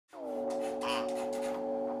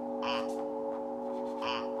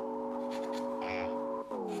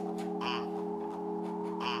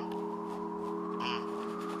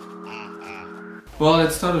Well,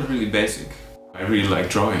 it started really basic. I really like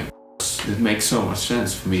drawing. It makes so much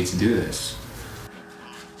sense for me to do this.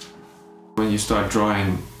 When you start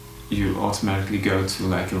drawing, you automatically go to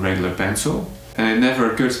like a regular pencil. And it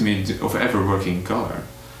never occurred to me of ever working in color.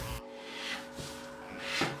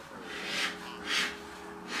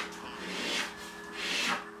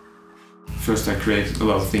 First I created a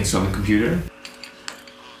lot of things on the computer.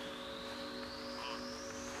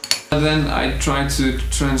 And then I tried to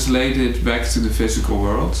translate it back to the physical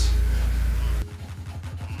world.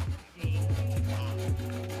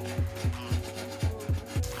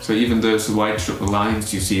 So even those white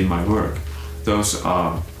lines you see in my work, those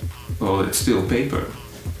are, well, it's still paper.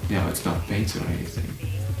 You know, it's not paint or anything.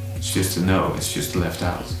 It's just a no, it's just left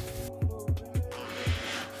out.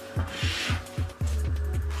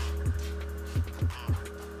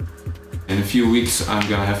 In a few weeks I'm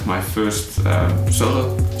gonna have my first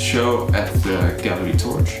solo show at the Gallery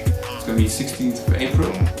Torch. It's gonna be 16th of April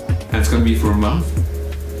and it's gonna be for a month.